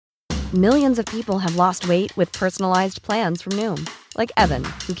Millions of people have lost weight with personalized plans from Noom. Like Evan,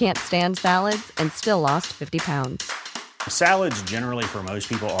 who can't stand salads and still lost 50 pounds. Salads generally for most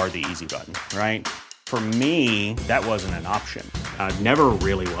people are the easy button, right? For me, that wasn't an option. I never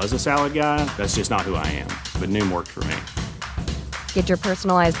really was a salad guy. That's just not who I am. But Noom worked for me. Get your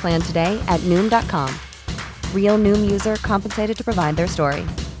personalized plan today at Noom.com. Real Noom user compensated to provide their story.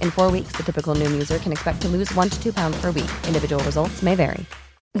 In 4 weeks, the typical Noom user can expect to lose 1 to 2 pounds per week. Individual results may vary.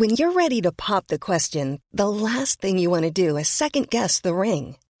 When you're ready to pop the question, the last thing you want to do is second-guess the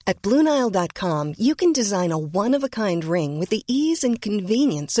ring. At BlueNile.com, you can design a one-of-a-kind ring with the ease and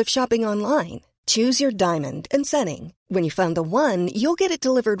convenience of shopping online. Choose your diamond and setting. When you find the one, you'll get it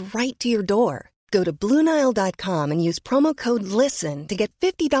delivered right to your door. Go to BlueNile.com and use promo code LISTEN to get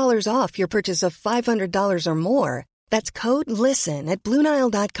 $50 off your purchase of $500 or more. That's code LISTEN at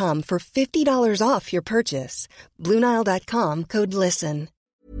BlueNile.com for $50 off your purchase. BlueNile.com, code LISTEN.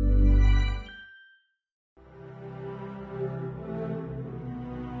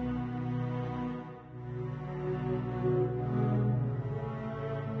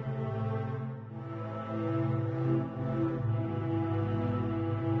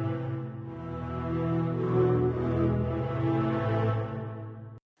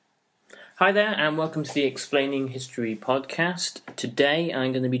 Hi there, and welcome to the Explaining History podcast. Today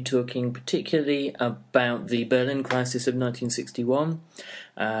I'm going to be talking particularly about the Berlin Crisis of 1961,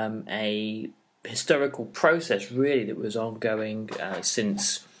 a historical process really that was ongoing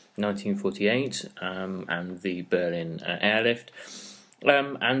since 1948 and the Berlin airlift,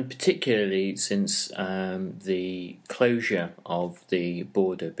 and particularly since the closure of the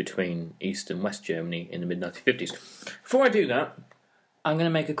border between East and West Germany in the mid-1950s. Before I do that, I'm going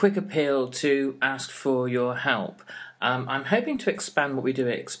to make a quick appeal to ask for your help. I'm hoping to expand what we do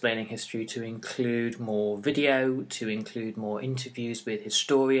at Explaining History to include more video, to include more interviews with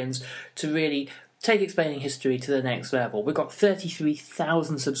historians, to really take Explaining History to the next level. We've got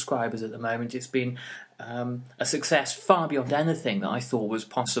 33,000 subscribers at the moment. It's been a success far beyond anything that I thought was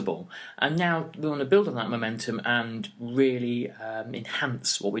possible. And now we want to build on that momentum and really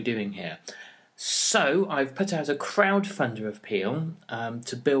enhance what we're doing here. So I've put out a crowdfunder appeal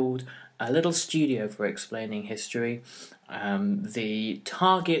to build a little studio for Explaining History. The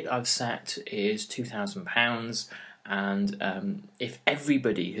target I've set is £2,000, and if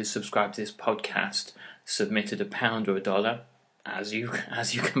everybody who's subscribed to this podcast submitted £1 or $1, as you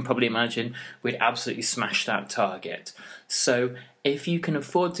can probably imagine, we'd absolutely smash that target. So if you can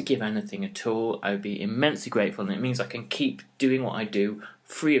afford to give anything at all, I would be immensely grateful, and it means I can keep doing what I do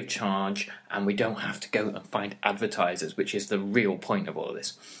free of charge, and we don't have to go and find advertisers, which is the real point of all of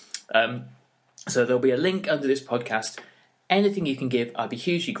this. So there'll be a link under this podcast. Anything you can give, I'd be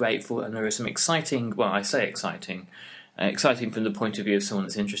hugely grateful, and there are some exciting, well, I say exciting from the point of view of someone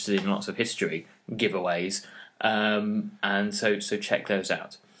that's interested in lots of history, giveaways, and so check those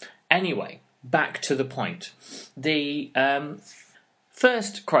out. Anyway, back to the point. The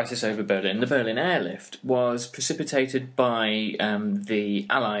first crisis over Berlin, the Berlin airlift, was precipitated by the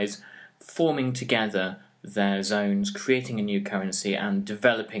Allies forming together their zones, creating a new currency, and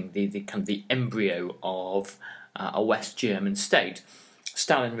developing the embryo of a West German state.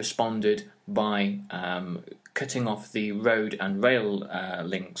 Stalin responded by cutting off the road and rail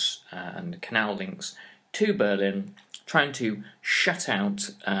links and canal links to Berlin, trying to shut out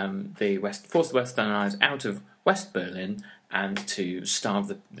force the Western Allies out of West Berlin, and to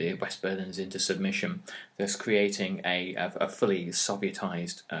starve the West Berliners into submission, thus creating a fully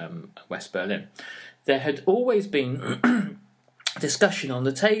Sovietized West Berlin. There had always been discussion on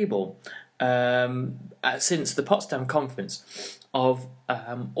the table since the Potsdam Conference of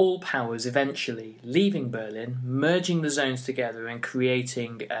all powers eventually leaving Berlin, merging the zones together and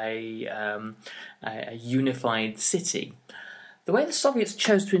creating a unified city. The way the Soviets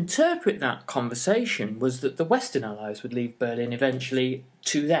chose to interpret that conversation was that the Western Allies would leave Berlin eventually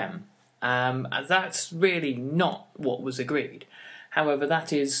to them. And that's really not what was agreed. However,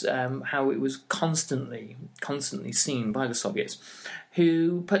 that is how it was constantly seen by the Soviets,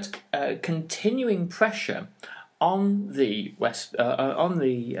 who put continuing pressure on the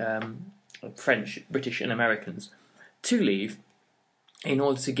French, British, and Americans to leave in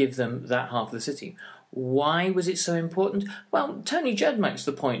order to give them that half of the city. Why was it so important? Well, Tony Judd makes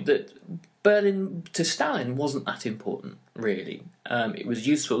the point that Berlin to Stalin wasn't that important, really. It was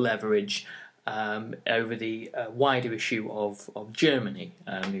useful leverage over the wider issue of Germany.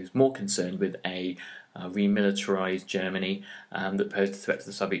 He was more concerned with a remilitarized Germany that posed a threat to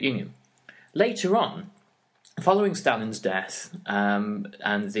the Soviet Union. Later on, Following Stalin's death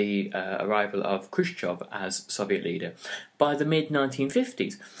and the arrival of Khrushchev as Soviet leader, by the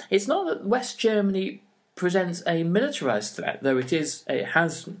mid-1950s, it's not that West Germany presents a militarised threat, though it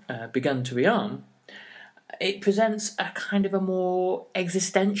has begun to rearm. It presents a kind of a more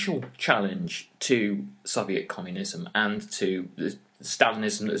existential challenge to Soviet communism and to the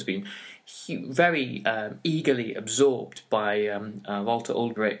Stalinism that has been very eagerly absorbed by Walter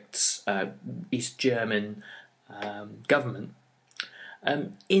Ulbricht's East German government,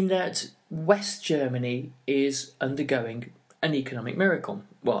 in that West Germany is undergoing an economic miracle.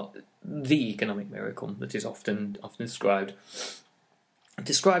 Well, the economic miracle that is often described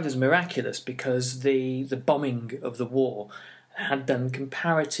as miraculous, because the bombing of the war had done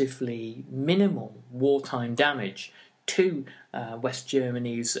comparatively minimal wartime damage to West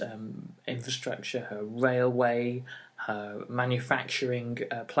Germany's infrastructure, her railway, her manufacturing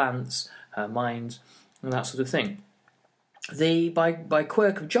plants, her mines, and that sort of thing. By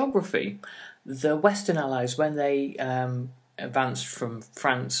quirk of geography, the Western Allies, when they advanced from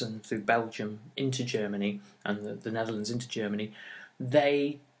France and through Belgium into Germany and the Netherlands into Germany,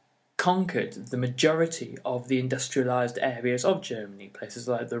 they conquered the majority of the industrialised areas of Germany, places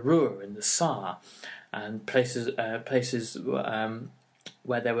like the Ruhr and the Saar, and places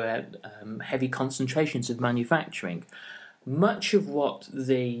where there were heavy concentrations of manufacturing. Much of what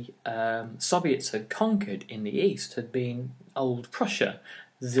the Soviets had conquered in the east had been old Prussia,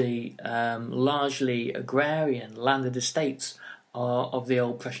 the largely agrarian landed estates of the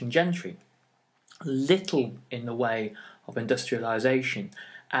old Prussian gentry. Little in the way of industrialisation,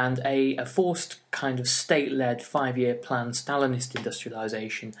 and a forced kind of state-led 5-year plan Stalinist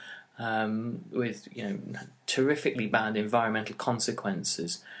industrialisation with terrifically bad environmental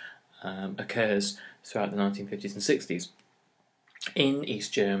consequences occurs throughout the 1950s and 60s in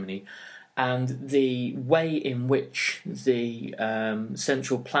East Germany. And the way in which the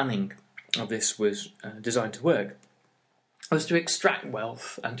central planning of this was designed to work was to extract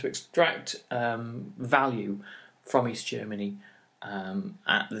wealth and to extract value from East Germany to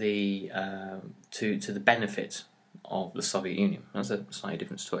the benefit of the Soviet Union. That's a slightly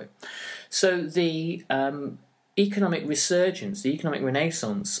different story. So the economic resurgence, the economic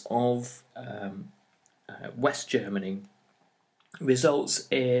renaissance of West Germany results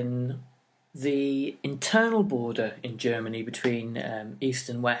in the internal border in Germany between East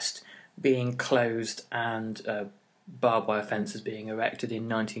and West being closed and barbed wire fences being erected in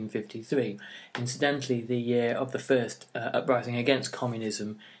 1953. Incidentally, the year of the first uprising against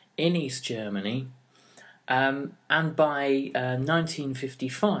communism in East Germany. And by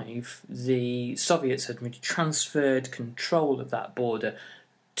 1955, the Soviets had really transferred control of that border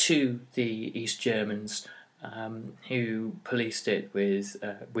to the East Germans, who policed it with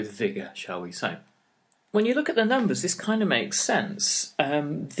vigour, shall we say. When you look at the numbers, this kind of makes sense.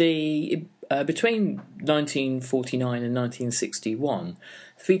 Between 1949 and 1961,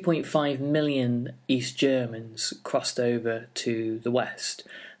 3.5 million East Germans crossed over to the West.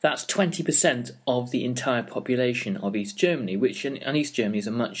 That's 20% of the entire population of East Germany, and East Germany is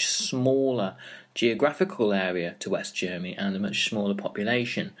a much smaller geographical area to West Germany and a much smaller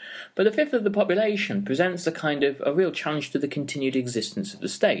population. But a fifth of the population presents a real challenge to the continued existence of the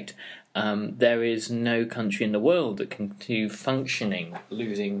state. There is no country in the world that can continue functioning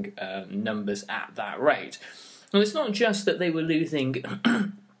losing numbers at that rate. And it's not just that they were losing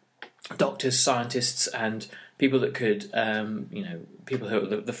doctors, scientists, and people that could, people who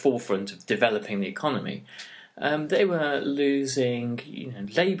are at the forefront of developing the economy. They were losing,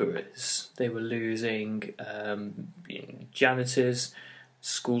 labourers. They were losing janitors,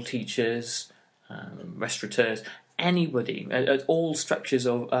 school teachers, restaurateurs, anybody at all structures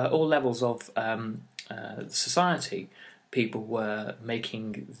of all levels of society. People were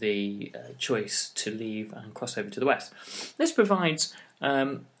making the choice to leave and cross over to the West. This provides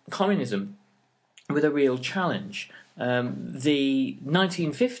communism with a real challenge. The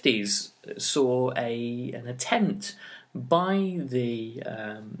 1950s saw an attempt by the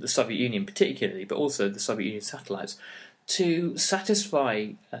Soviet Union particularly, but also the Soviet Union satellites, to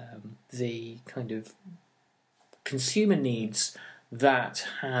satisfy the kind of consumer needs that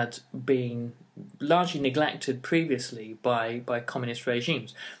had been largely neglected previously by communist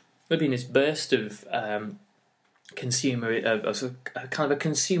regimes. There had been this burst of a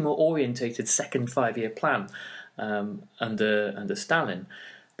consumer-orientated second 5-year plan under Stalin,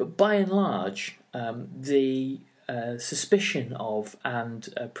 but by and large, the suspicion of and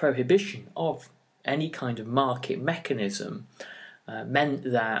prohibition of any kind of market mechanism meant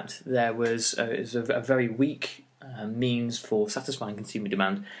that there was a very weak means for satisfying consumer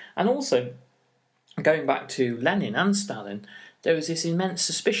demand, and also going back to Lenin and Stalin, there was this immense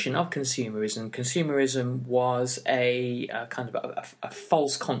suspicion of consumerism. Consumerism was a kind of a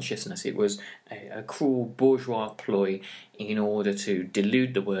false consciousness. It was a cruel bourgeois ploy in order to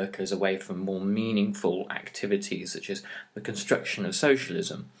delude the workers away from more meaningful activities such as the construction of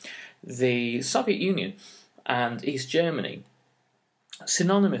socialism. The Soviet Union and East Germany,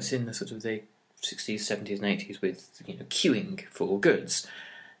 synonymous in the sort of the 60s, 70s and 80s with queuing for goods,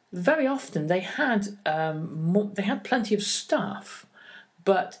 very often they had plenty of stuff,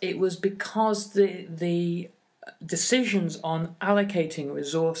 but it was because the decisions on allocating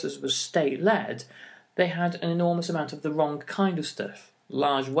resources was state-led. They had an enormous amount of the wrong kind of stuff.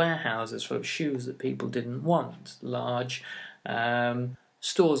 Large warehouses full of shoes that people didn't want. Large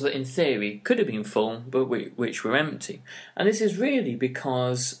stores that in theory could have been full but which were empty. And this is really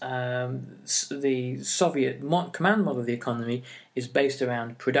because the Soviet command model of the economy is based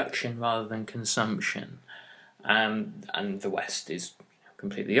around production rather than consumption. And the West is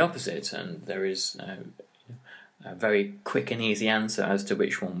completely opposite, and there is a very quick and easy answer as to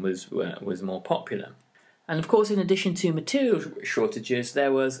which one was more popular. And of course, in addition to material shortages,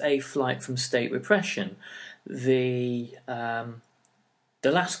 there was a flight from state repression. The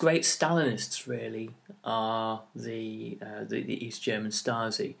last great Stalinists really are the East German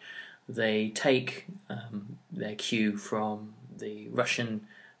Stasi. They take their cue from the Russian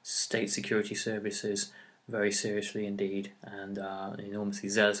state security services very seriously indeed, and are enormously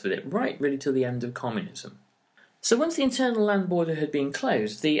zealous with it, right really till the end of communism. So once the internal land border had been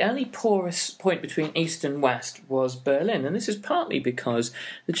closed, the only porous point between East and West was Berlin, and this is partly because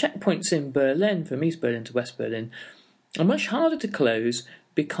the checkpoints in Berlin, from East Berlin to West Berlin, are much harder to close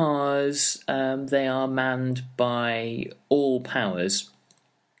because they are manned by all powers,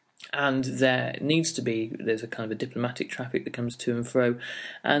 and there's a kind of a diplomatic traffic that comes to and fro,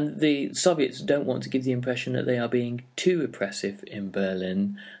 and the Soviets don't want to give the impression that they are being too oppressive in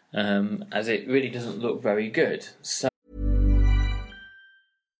Berlin, as it really doesn't look very good. So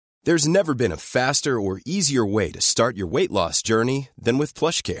There's never been a faster or easier way to start your weight loss journey than with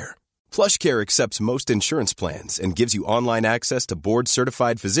PlushCare. PlushCare accepts most insurance plans and gives you online access to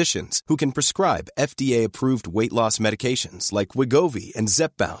board-certified physicians who can prescribe FDA-approved weight loss medications like Wegovy and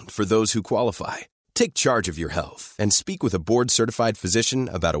Zepbound for those who qualify. Take charge of your health and speak with a board-certified physician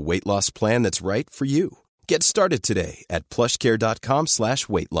about a weight loss plan that's right for you. Get started today at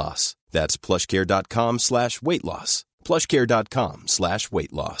plushcare.com/weight-loss. That's plushcare.com/weight-loss.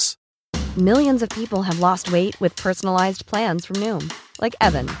 plushcare.com/weight-loss. Millions of people have lost weight with personalized plans from Noom, like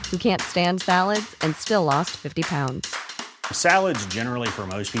Evan, who can't stand salads and still lost 50 pounds. Salads generally for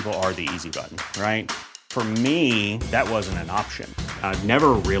most people are the easy button, right? For me, that wasn't an option. I never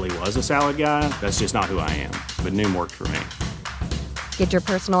really was a salad guy. That's just not who I am. But Noom worked for me. Get your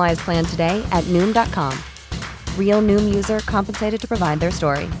personalized plan today at Noom.com. Real Noom user compensated to provide their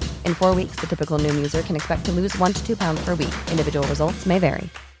story. In 4 weeks, the typical Noom user can expect to lose 1 to 2 pounds per week. Individual results may vary.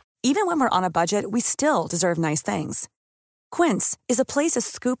 Even when we're on a budget, we still deserve nice things. Quince is a place to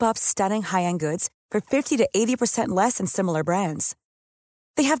scoop up stunning high-end goods for 50 to 80% less than similar brands.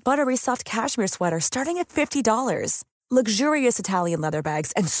 They have buttery soft cashmere sweaters starting at $50, luxurious Italian leather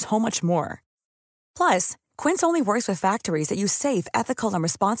bags, and so much more. Plus, Quince only works with factories that use safe, ethical, and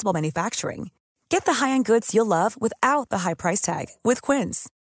responsible manufacturing. Get the high-end goods you'll love without the high price tag with Quince.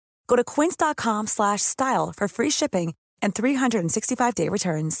 Go to quince.com/style for free shipping and 365-day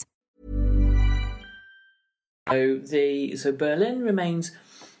returns. So Berlin remains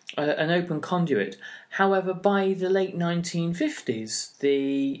an open conduit. However, by the late 1950s,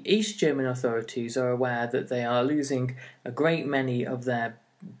 the East German authorities are aware that they are losing a great many of their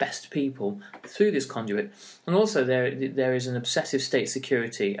best people through this conduit, and also there is an obsessive state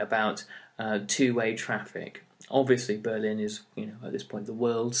security about two-way traffic. Obviously, Berlin is, at this point, the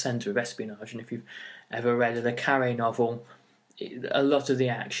world centre of espionage, and if you've ever read a Le Carré novel, a lot of the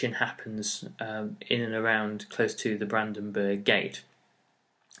action happens in and around close to the Brandenburg Gate,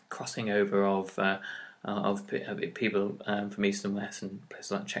 crossing over of people from East and West and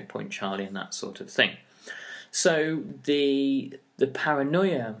places like Checkpoint Charlie and that sort of thing. So the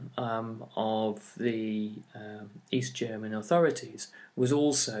paranoia of the East German authorities was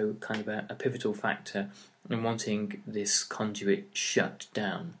also kind of a pivotal factor in wanting this conduit shut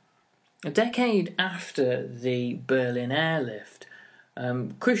down. A decade after the Berlin airlift,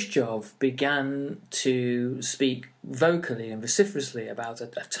 Khrushchev began to speak vocally and vociferously about a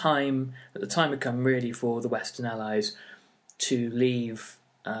time that the time had come really for the Western Allies to leave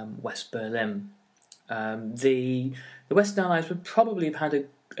West Berlin. The Western Allies would probably have had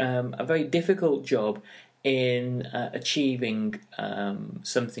a very difficult job in achieving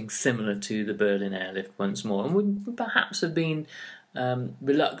something similar to the Berlin airlift once more, and would perhaps have been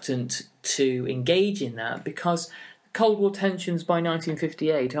reluctant to engage in that because Cold War tensions by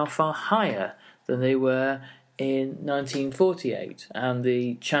 1958 are far higher than they were in 1948, and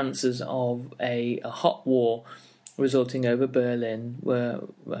the chances of a hot war resulting over Berlin were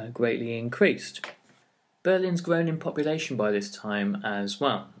greatly increased. Berlin's grown in population by this time as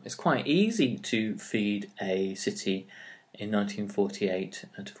well. It's quite easy to feed a city in 1948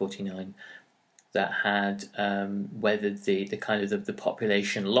 to 49 that had weathered the kind of the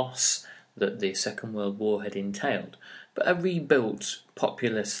population loss that the Second World War had entailed. But a rebuilt,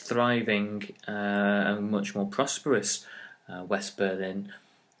 populous, thriving, and much more prosperous West Berlin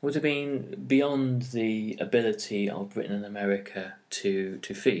would have been beyond the ability of Britain and America to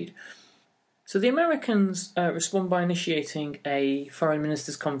feed. So the Americans respond by initiating a foreign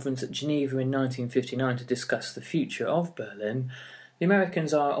ministers' conference at Geneva in 1959 to discuss the future of Berlin. The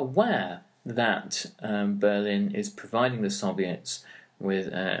Americans are aware that Berlin is providing the Soviets with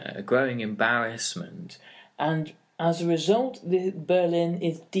a growing embarrassment, and as a result, Berlin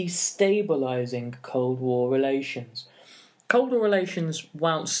is destabilising Cold War relations. Cold War relations,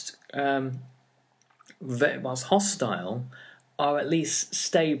 whilst hostile, are at least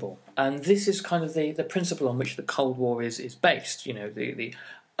stable, and this is kind of the principle on which the Cold War is based. You know, the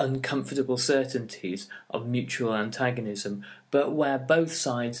uncomfortable certainties of mutual antagonism, but where both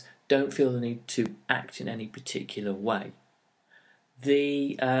sides don't feel the need to act in any particular way.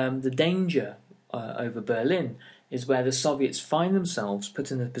 The danger over Berlin is where the Soviets find themselves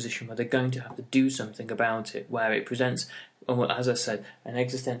put in a position where they're going to have to do something about it, where it presents, as I said, an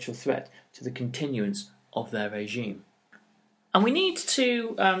existential threat to the continuance of their regime. And we need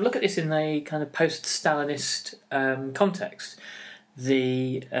to look at this in a kind of post-Stalinist context.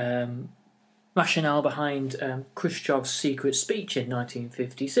 The rationale behind Khrushchev's secret speech in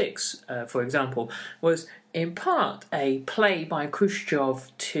 1956, for example, was in part a play by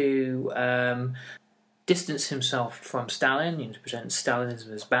Khrushchev to distance himself from Stalin, to present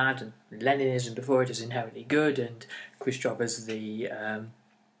Stalinism as bad and Leninism before it as inherently good, and Khrushchev as the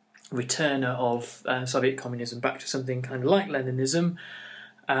returner of Soviet communism back to something kind of like Leninism,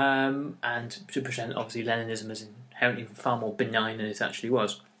 and to present obviously Leninism as inherently far more benign than it actually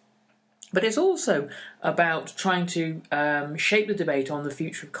was. But it's also about trying to shape the debate on the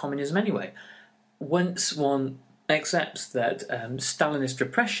future of communism anyway. Once one accepts that Stalinist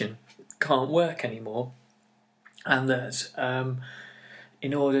repression can't work anymore, and that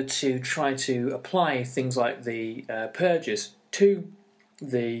in order to try to apply things like the purges to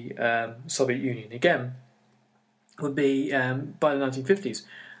the Soviet Union again would be, by the 1950s,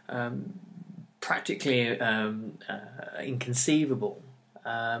 practically inconceivable.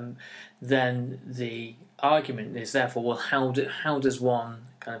 Then the argument is therefore, well, how does one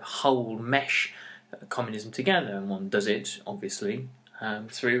kind of mesh communism together? And one does it, obviously,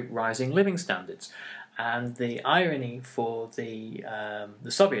 through rising living standards. And the irony for the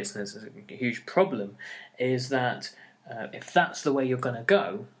Soviets, and this is a huge problem, is that if that's the way you're going to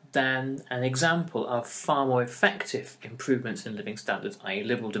go, then an example of far more effective improvements in living standards, i.e.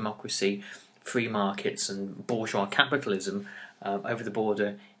 liberal democracy, free markets and bourgeois capitalism over the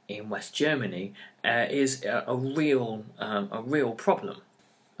border in West Germany is a real problem.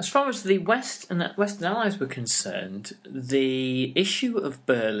 As far as the West and Western allies were concerned, the issue of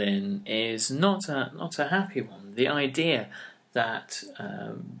Berlin is not a happy one. The idea that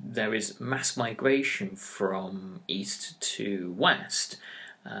there is mass migration from east to west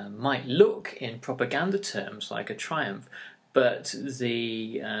might look in propaganda terms like a triumph, but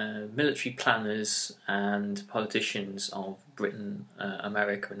the military planners and politicians of Britain,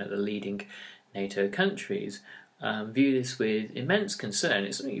 America and other leading NATO countries view this with immense concern.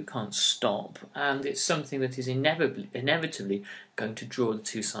 It's something you can't stop, and it's something that is inevitably going to draw the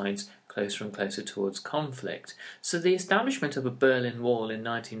two sides closer and closer towards conflict. So the establishment of a Berlin Wall in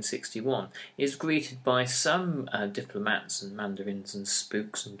 1961 is greeted by some diplomats and mandarins and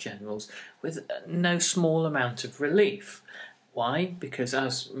spooks and generals with no small amount of relief. Why? Because,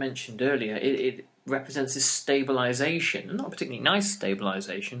 as mentioned earlier, it represents this stabilisation, not a particularly nice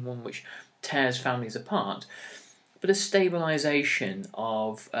stabilisation, one which tears families apart, but a stabilisation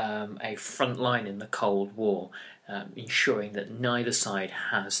of a front line in the Cold War, ensuring that neither side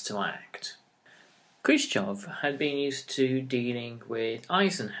has to act. Khrushchev had been used to dealing with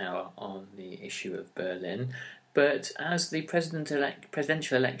Eisenhower on the issue of Berlin, but as the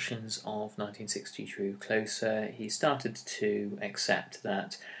presidential elections of 1960 drew closer, he started to accept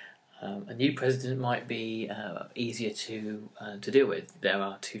that A new president might be easier to deal with. There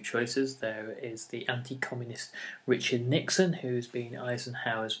are two choices. There is the anti-communist Richard Nixon, who's been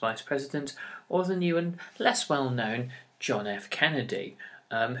Eisenhower's vice president, or the new and less well-known John F. Kennedy,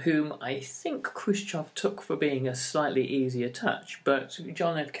 whom I think Khrushchev took for being a slightly easier touch. But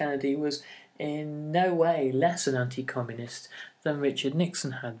John F. Kennedy was in no way less an anti-communist than Richard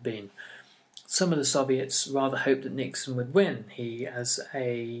Nixon had been. Some of the Soviets rather hoped that Nixon would win. He, as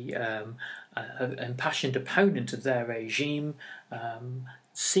an impassioned opponent of their regime,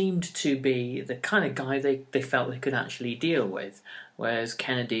 seemed to be the kind of guy they felt they could actually deal with, whereas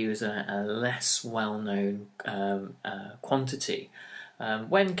Kennedy was a less well-known quantity.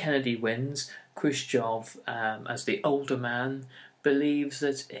 When Kennedy wins, Khrushchev, as the older man, believes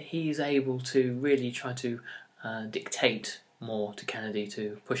that he's able to really try to dictate more to Kennedy,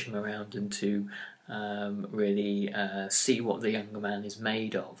 to push him around and to really see what the younger man is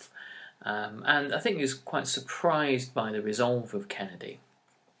made of. And I think he was quite surprised by the resolve of Kennedy.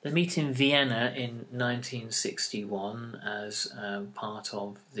 They meet in Vienna in 1961 as part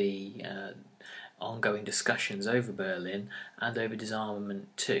of the ongoing discussions over Berlin and over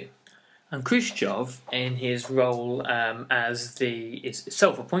disarmament too. And Khrushchev, in his role as his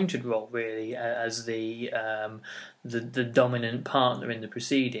self-appointed role, really, as the dominant partner in the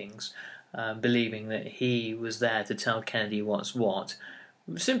proceedings, believing that he was there to tell Kennedy what's what,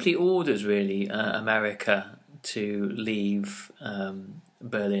 simply orders, really, America to leave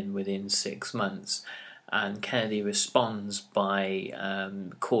Berlin within 6 months. And Kennedy responds by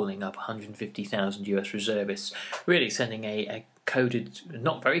calling up 150,000 US reservists, really sending a coded,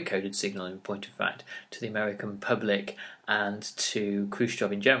 not very coded signal in point of fact, to the American public and to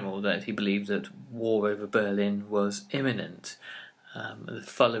Khrushchev in general that he believed that war over Berlin was imminent. The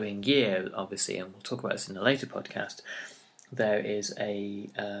following year, obviously, and we'll talk about this in a later podcast, there is a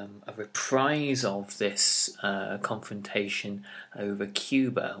reprise of this confrontation over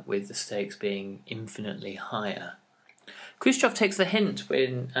Cuba, with the stakes being infinitely higher. Khrushchev takes the hint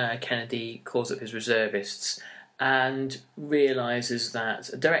when Kennedy calls up his reservists and realises that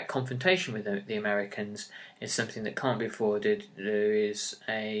a direct confrontation with the Americans is something that can't be afforded. There is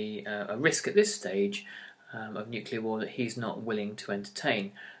a risk at this stage of nuclear war that he's not willing to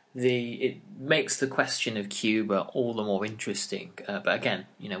entertain. It makes the question of Cuba all the more interesting, but again,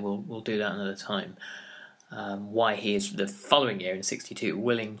 we'll do that another time. Why he is the following year in '62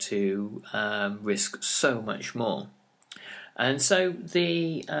 willing to risk so much more. And so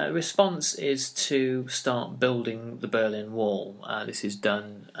the response is to start building the Berlin Wall. This is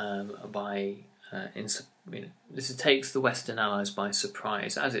done this takes the Western Allies by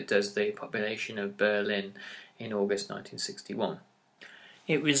surprise, as it does the population of Berlin in August 1961.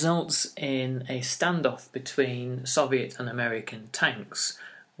 It results in a standoff between Soviet and American tanks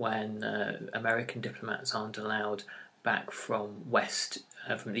when American diplomats aren't allowed back from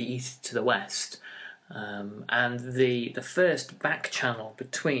the east to the west. And the first back channel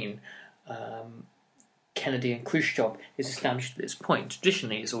between Kennedy and Khrushchev is established at this point.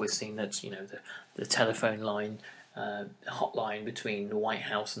 Traditionally, it's always seen that the telephone line, hotline between the White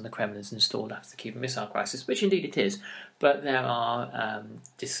House and the Kremlin is installed after the Cuban Missile Crisis, which indeed it is. But there are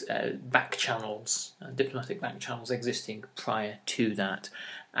back channels, diplomatic back channels existing prior to that,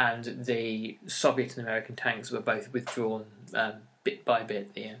 and the Soviet and American tanks were both withdrawn bit by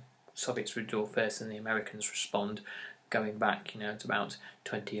bit. The Soviets withdraw first, and the Americans respond, going back, to about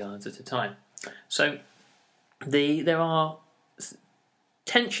 20 yards at a time. So there are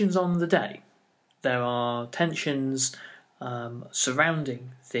tensions on the day. There are tensions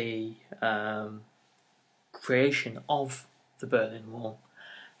surrounding the creation of the Berlin Wall.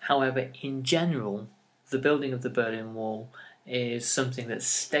 However, in general, the building of the Berlin Wall is something that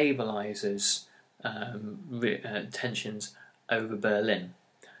stabilises tensions over Berlin.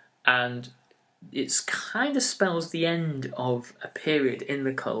 And it kind of spells the end of a period in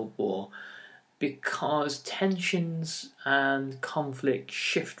the Cold War, because tensions and conflict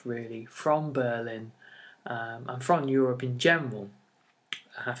shift really from Berlin and from Europe in general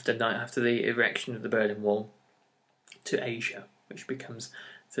after the erection of the Berlin Wall to Asia, which becomes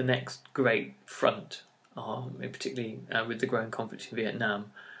the next great front, particularly with the growing conflict in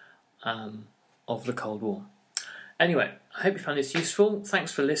Vietnam, of the Cold War. Anyway, I hope you found this useful.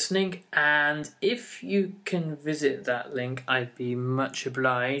 Thanks for listening, and if you can visit that link, I'd be much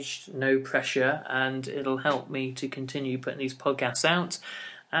obliged. No pressure, and it'll help me to continue putting these podcasts out.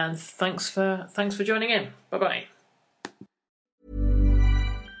 And thanks for joining in. Bye-bye.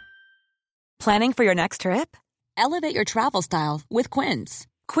 Planning for your next trip? Elevate your travel style with Quince.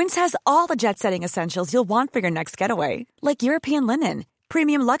 Quince has all the jet-setting essentials you'll want for your next getaway, like European linen,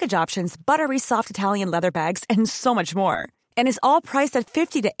 premium luggage options, buttery soft Italian leather bags, and so much more. And is all priced at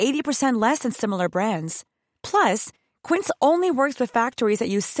 50 to 80% less than similar brands. Plus, Quince only works with factories that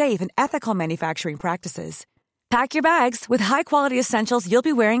use safe and ethical manufacturing practices. Pack your bags with high-quality essentials you'll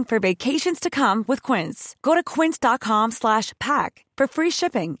be wearing for vacations to come with Quince. Go to quince.com/pack for free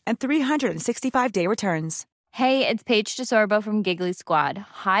shipping and 365-day returns. Hey, it's Paige DeSorbo from Giggly Squad.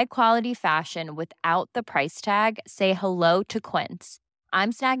 High quality fashion without the price tag. Say hello to Quince.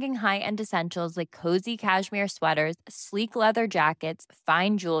 I'm snagging high-end essentials like cozy cashmere sweaters, sleek leather jackets,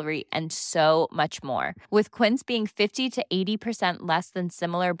 fine jewelry, and so much more. With Quince being 50 to 80% less than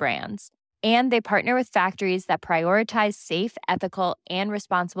similar brands. And they partner with factories that prioritize safe, ethical, and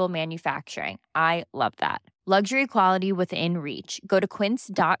responsible manufacturing. I love that. Luxury quality within reach. Go to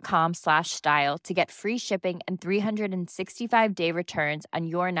quince.com/style to get free shipping and 365-day returns on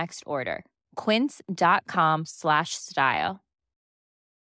your next order. Quince.com/style.